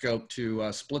spectroscope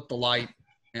to split the light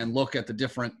and look at the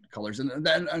different colors. And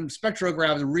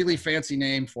spectrograph is a really fancy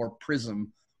name for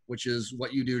prism, which is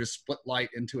what you do to split light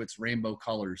into its rainbow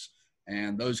colors.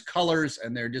 And those colors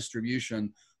and their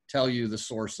distribution tell you the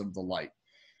source of the light.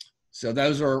 So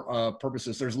those are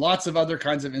purposes. There's lots of other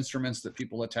kinds of instruments that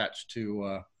people attach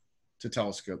to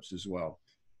telescopes as well.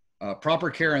 Proper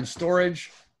care and storage.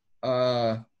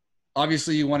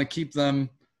 Obviously, you want to keep them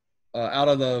out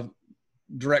of the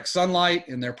direct sunlight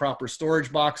in their proper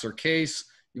storage box or case.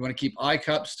 You want to keep eye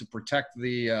cups to protect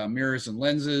the mirrors and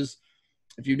lenses.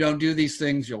 If you don't do these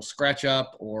things, you'll scratch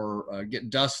up or get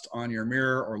dust on your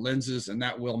mirror or lenses, and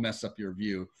that will mess up your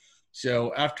view.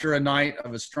 So after a night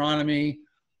of astronomy,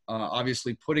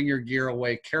 obviously putting your gear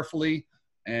away carefully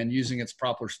and using its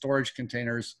proper storage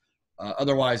containers.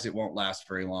 Otherwise, it won't last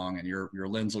very long, and your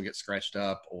lens will get scratched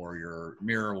up or your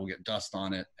mirror will get dust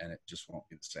on it, and it just won't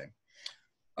be the same.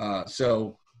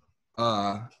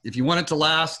 If you want it to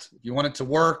last, if you want it to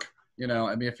work, you know,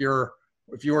 I mean, if you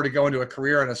were to go into a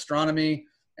career in astronomy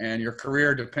and your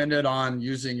career depended on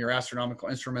using your astronomical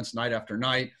instruments night after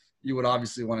night, you would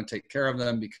obviously want to take care of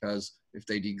them, because if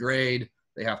they degrade,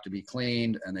 they have to be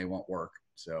cleaned and they won't work.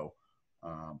 So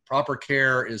proper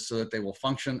care is so that they will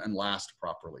function and last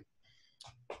properly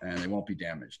and they won't be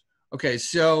damaged. Okay,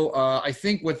 so I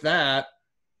think with that,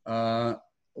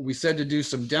 we said to do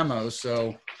some demos.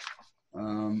 So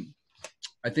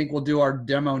I think we'll do our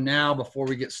demo now before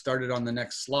we get started on the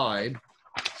next slide.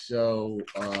 So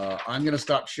I'm going to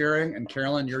stop sharing, and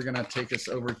Carolyn, you're going to take us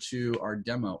over to our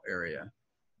demo area.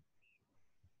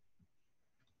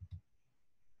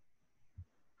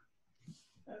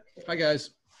 Okay. Hi,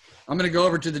 guys. I'm going to go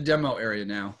over to the demo area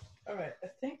now. All right. I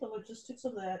think the logistics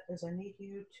of that is I need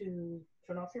you to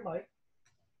turn off your mic.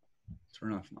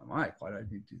 Turn off my mic? Why did I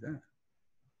need to do that?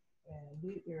 And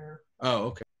mute your... Oh,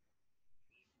 okay.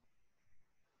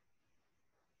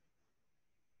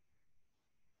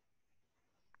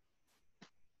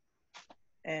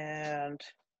 And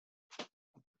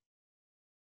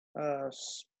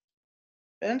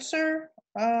Spencer,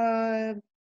 I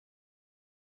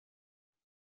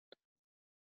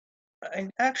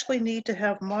actually need to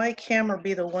have my camera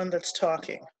be the one that's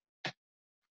talking.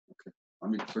 Okay.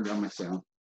 Let me turn down my sound.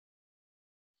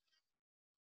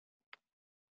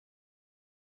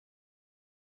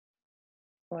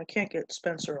 Well, I can't get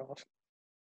Spencer off.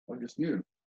 I'll just mute him.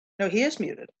 No, he is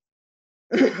muted.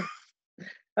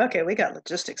 Okay, we got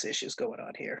logistics issues going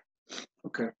on here.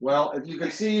 Okay. Well, if you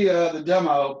can see the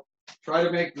demo, try to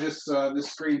make this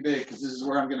this screen big, because this is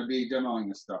where I'm going to be demoing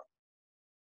this stuff.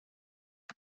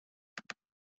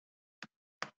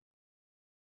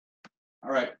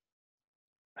 All right.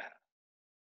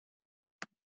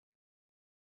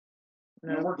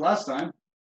 No. It worked last time.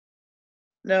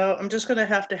 No, I'm just going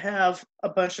to have a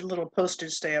bunch of little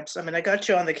postage stamps. I mean, I got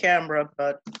you on the camera,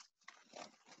 but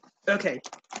okay.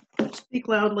 Speak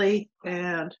loudly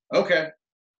and... Okay.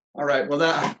 All right. Well,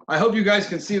 that, I hope you guys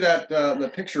can see that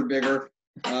the picture bigger.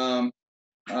 Here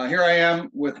I am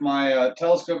with my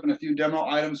telescope and a few demo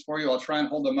items for you. I'll try and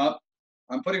hold them up.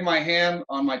 I'm putting my hand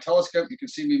on my telescope. You can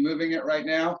see me moving it right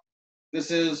now.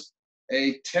 This is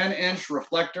a 10-inch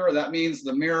reflector. That means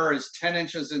the mirror is 10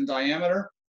 inches in diameter.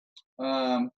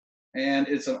 And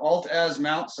it's an alt-az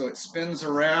mount, so it spins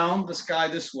around the sky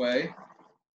this way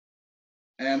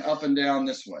and up and down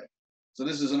this way. So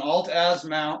this is an alt-az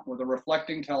mount with a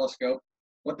reflecting telescope.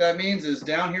 What that means is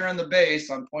down here in the base,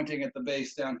 I'm pointing at the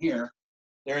base down here,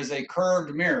 there's a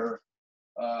curved mirror.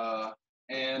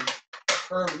 And a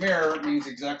curved mirror means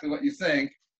exactly what you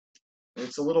think.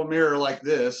 It's a little mirror like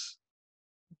this,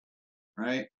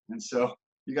 right? And so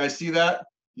you guys see that?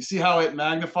 You see how it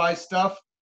magnifies stuff?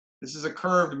 This is a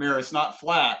curved mirror, it's not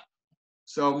flat.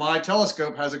 So my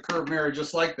telescope has a curved mirror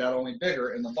just like that, only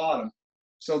bigger in the bottom.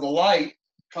 So the light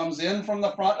comes in from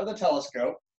the front of the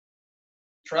telescope,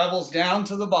 travels down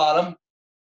to the bottom,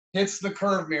 hits the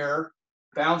curved mirror,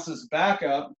 bounces back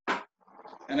up,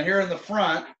 and here in the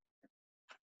front,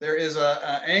 there is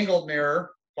an angled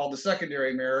mirror called the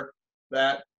secondary mirror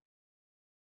that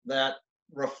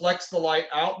reflects the light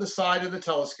out the side of the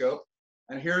telescope.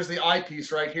 And here's the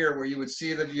eyepiece right here where you would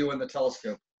see the view in the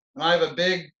telescope. And I have a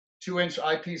big 2-inch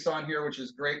eyepiece on here, which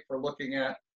is great for looking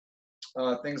at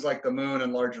things like the moon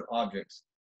and larger objects.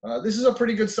 This is a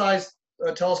pretty good sized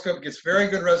telescope. It gets very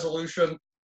good resolution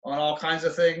on all kinds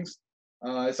of things.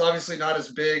 It's obviously not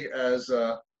as big as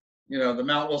you know, the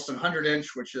Mount Wilson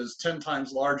 100-inch, which is 10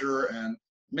 times larger and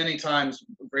many times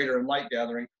greater in light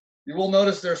gathering. You will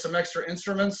notice there's some extra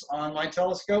instruments on my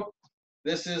telescope.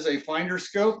 This is a finder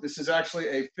scope. This is actually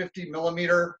a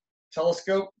 50-millimeter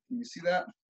telescope. Can you see that?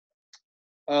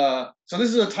 So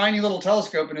this is a tiny little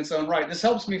telescope in its own right. This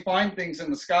helps me find things in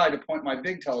the sky to point my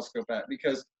big telescope at,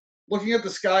 because looking at the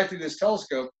sky through this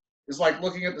telescope is like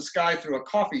looking at the sky through a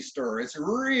coffee stirrer. It's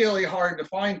really hard to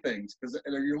find things because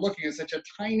you're looking at such a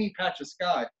tiny patch of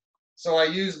sky. So I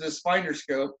use this finder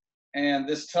scope and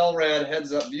this Telrad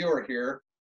heads-up viewer here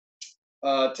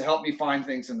to help me find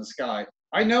things in the sky.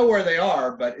 I know where they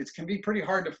are, but it can be pretty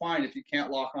hard to find if you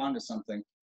can't lock onto something.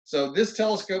 So this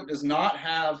telescope does not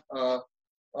have a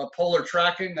polar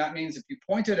tracking. That means if you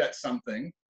point it at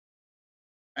something,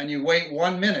 and you wait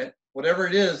 1 minute, whatever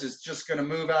it is just going to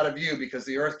move out of view because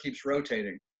the Earth keeps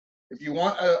rotating. If you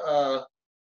want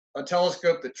a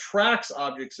telescope that tracks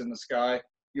objects in the sky,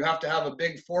 you have to have a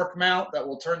big fork mount that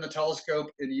will turn the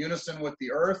telescope in unison with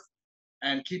the Earth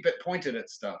and keep it pointed at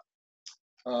stuff.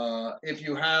 If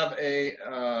you have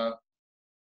a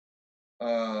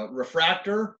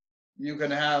refractor, you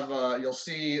can have, you'll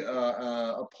see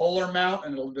a polar mount,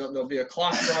 and there'll be a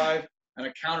clock drive and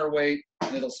a counterweight,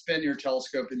 and it'll spin your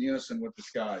telescope in unison with the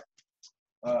sky.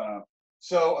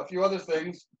 So a few other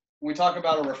things. When we talk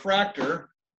about a refractor,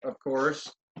 of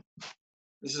course,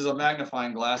 this is a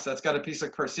magnifying glass. That's got a piece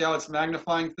of, see how it's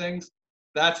magnifying things?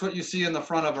 That's what you see in the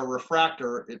front of a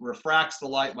refractor. It refracts the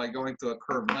light by going through a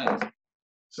curved lens.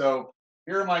 So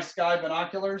here are my sky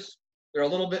binoculars. They're a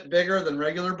little bit bigger than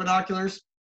regular binoculars.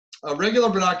 Regular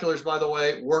binoculars, by the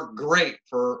way, work great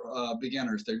for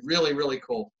beginners. They're really, really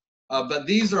cool. But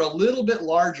these are a little bit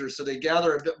larger, so they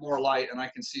gather a bit more light, and I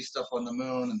can see stuff on the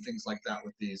moon and things like that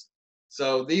with these.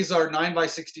 So these are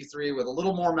 9x63 with a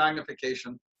little more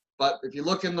magnification. But if you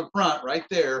look in the front, right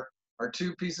there are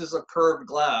two pieces of curved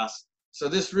glass. So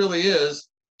this really is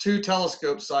two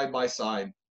telescopes side by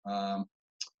side,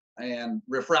 and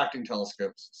refracting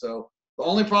telescopes. So the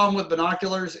only problem with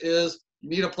binoculars is you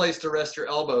need a place to rest your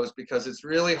elbows because it's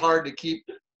really hard to keep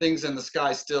things in the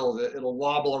sky still. It'll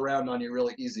wobble around on you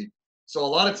really easy. So a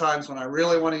lot of times when I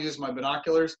really want to use my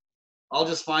binoculars, I'll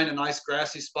just find a nice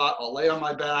grassy spot. I'll lay on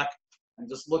my back and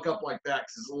just look up like that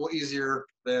because it's a little easier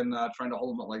than trying to hold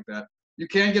them up like that. You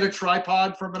can get a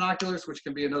tripod for binoculars, which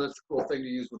can be another cool thing to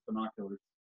use with binoculars.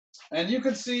 And you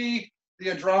can see the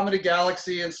Andromeda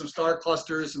Galaxy and some star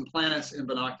clusters and planets in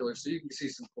binoculars, so you can see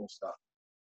some cool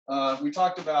stuff. We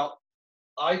talked about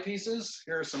eyepieces.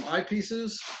 Here are some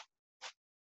eyepieces.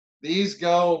 These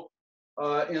go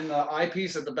in the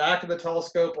eyepiece at the back of the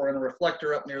telescope or in a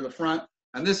reflector up near the front.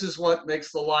 And this is what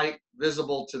makes the light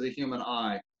visible to the human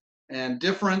eye. And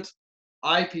different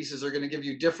eyepieces are going to give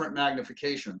you different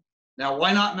magnification. Now,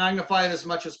 why not magnify it as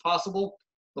much as possible?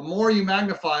 The more you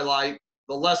magnify light,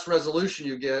 the less resolution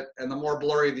you get and the more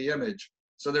blurry the image.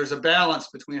 So there's a balance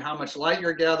between how much light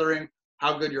you're gathering,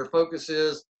 how good your focus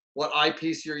is, what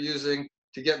eyepiece you're using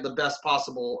to get the best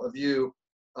possible view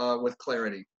with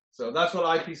clarity. So that's what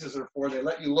eyepieces are for. They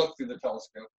let you look through the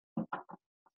telescope.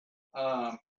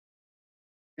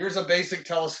 Here's a basic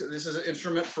telescope. This is an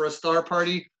instrument for a star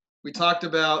party. We talked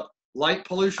about light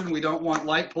pollution. We don't want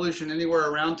light pollution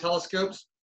anywhere around telescopes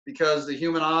because the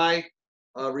human eye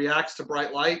reacts to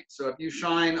bright light. So if you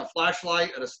shine a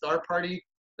flashlight at a star party,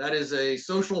 that is a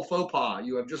social faux pas.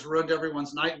 You have just ruined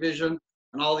everyone's night vision,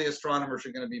 and all the astronomers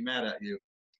are going to be mad at you.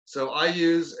 So I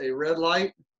use a red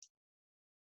light.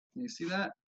 Can you see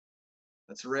that?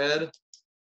 That's red.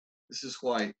 This is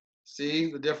white.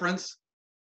 See the difference?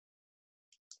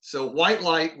 So white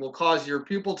light will cause your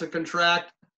pupil to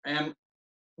contract and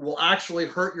will actually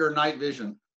hurt your night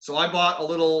vision. So I bought a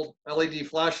little LED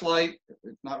flashlight.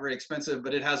 It's not very expensive,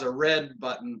 but it has a red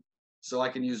button, so I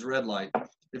can use red light.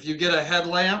 If you get a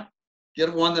headlamp,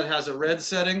 get one that has a red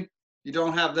setting. You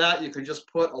don't have that, you can just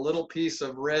put a little piece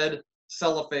of red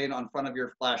cellophane on front of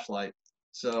your flashlight.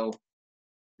 So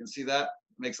you can see that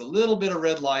makes a little bit of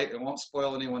red light and won't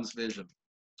spoil anyone's vision.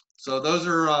 So those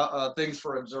are things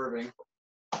for observing.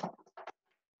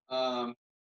 I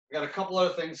got a couple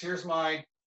other things. Here's my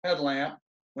headlamp.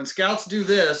 When Scouts do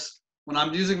this, when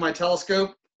I'm using my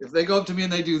telescope, if they go up to me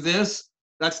and they do this,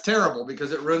 that's terrible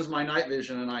because it ruins my night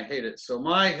vision and I hate it. So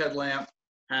my headlamp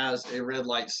has a red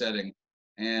light setting.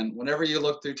 And whenever you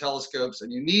look through telescopes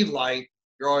and you need light,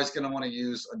 you're always going to want to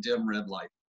use a dim red light.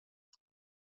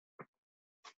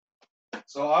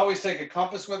 So I always take a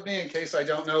compass with me in case I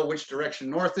don't know which direction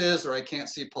north is or I can't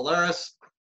see Polaris.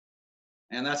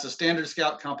 And that's a standard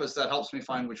Scout compass that helps me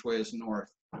find which way is north.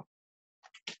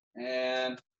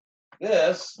 And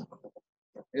this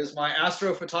is my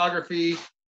astrophotography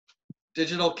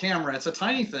digital camera. It's a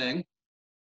tiny thing.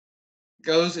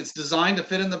 It's designed to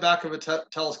fit in the back of a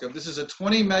telescope. This is a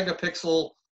 20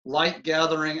 megapixel light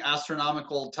gathering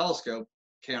astronomical telescope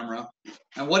camera.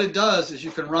 And what it does is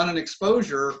you can run an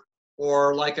exposure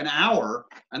for like an hour,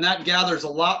 and that gathers a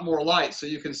lot more light. So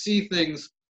you can see things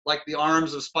like the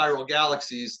arms of spiral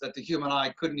galaxies that the human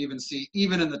eye couldn't even see,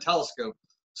 even in the telescope.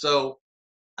 So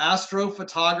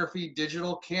astrophotography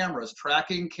digital cameras,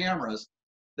 tracking cameras,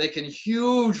 they can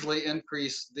hugely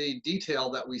increase the detail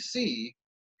that we see.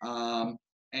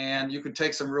 And you can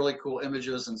take some really cool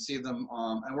images and see them.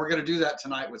 And we're going to do that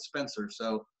tonight with Spencer.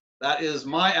 So that is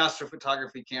my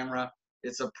astrophotography camera.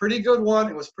 It's a pretty good one.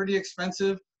 It was pretty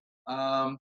expensive.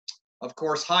 Of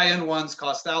course, high-end ones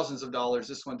cost thousands of dollars.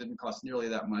 This one didn't cost nearly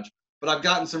that much. but I've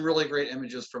gotten some really great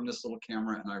images from this little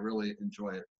camera, and I really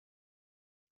enjoy it.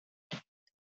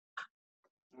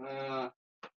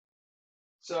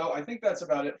 So I think that's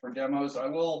about it for demos. I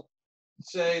will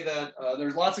say that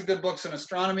there's lots of good books in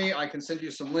astronomy. I can send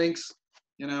you some links.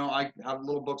 You know, I have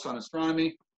little books on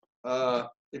astronomy.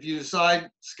 If you decide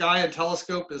Sky and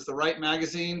Telescope is the right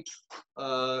magazine,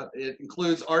 it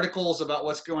includes articles about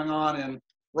what's going on in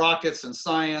rockets and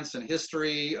science and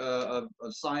history of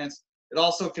science. It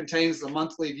also contains the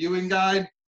monthly viewing guide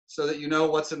so that you know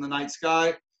what's in the night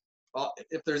sky.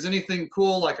 If there's anything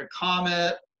cool like a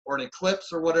comet or an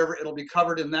eclipse or whatever, it'll be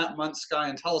covered in that month's Sky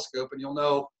and Telescope, and you'll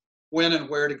know when and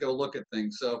where to go look at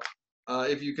things. So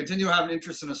if you continue to have an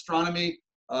interest in astronomy,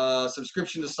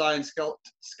 subscription to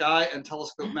Sky and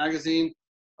Telescope magazine,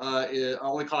 it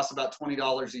only costs about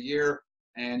 $20 a year,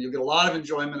 and you'll get a lot of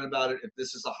enjoyment about it if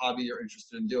this is a hobby you're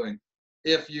interested in doing.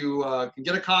 If you can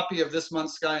get a copy of this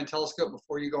month's Sky and Telescope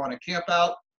before you go on a camp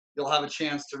out, you'll have a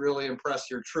chance to really impress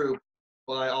your troop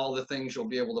by all the things you'll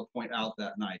be able to point out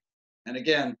that night. And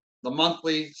again, the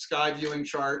monthly sky viewing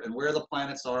chart and where the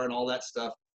planets are and all that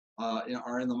stuff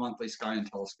are in the monthly Sky and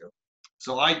Telescope.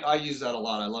 So I use that a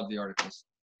lot. I love the articles.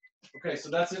 Okay, so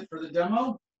that's it for the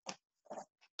demo.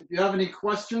 If you have any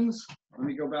questions, let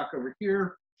me go back over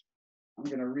here. I'm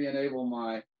going to re-enable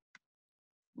my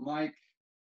mic.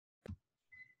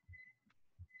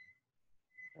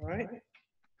 All right.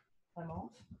 I'm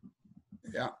off.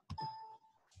 Yeah.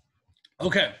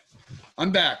 Okay,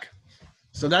 I'm back.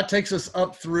 So that takes us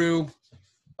up through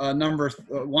number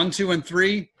 1, 2, and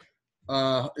 3.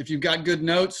 If you've got good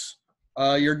notes,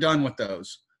 you're done with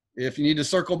those. If you need to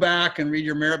circle back and read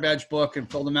your merit badge book and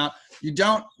fill them out, you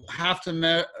don't have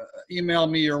to email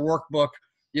me your workbook,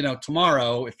 you know,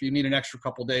 tomorrow. If you need an extra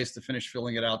couple days to finish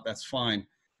filling it out, that's fine.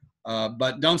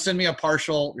 But don't send me a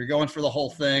partial. You're going for the whole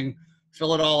thing.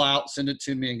 Fill it all out, send it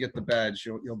to me, and get the badge.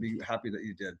 You'll be happy that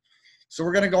you did. So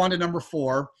we're going to go on to number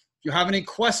 4. If you have any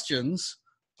questions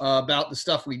about the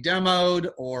stuff we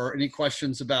demoed, or any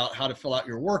questions about how to fill out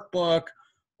your workbook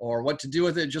or what to do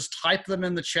with it, just type them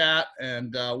in the chat,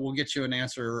 and we'll get you an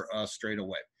answer straight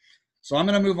away. So I'm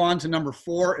going to move on to number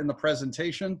 4 in the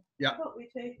presentation. Yeah. How about we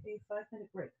take a 5-minute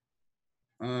break?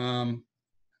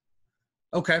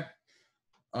 Okay.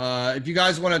 If you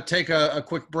guys want to take a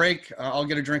quick break, I'll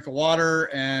get a drink of water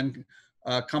and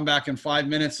come back in 5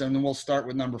 minutes, and then we'll start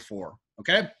with number 4.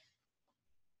 Okay?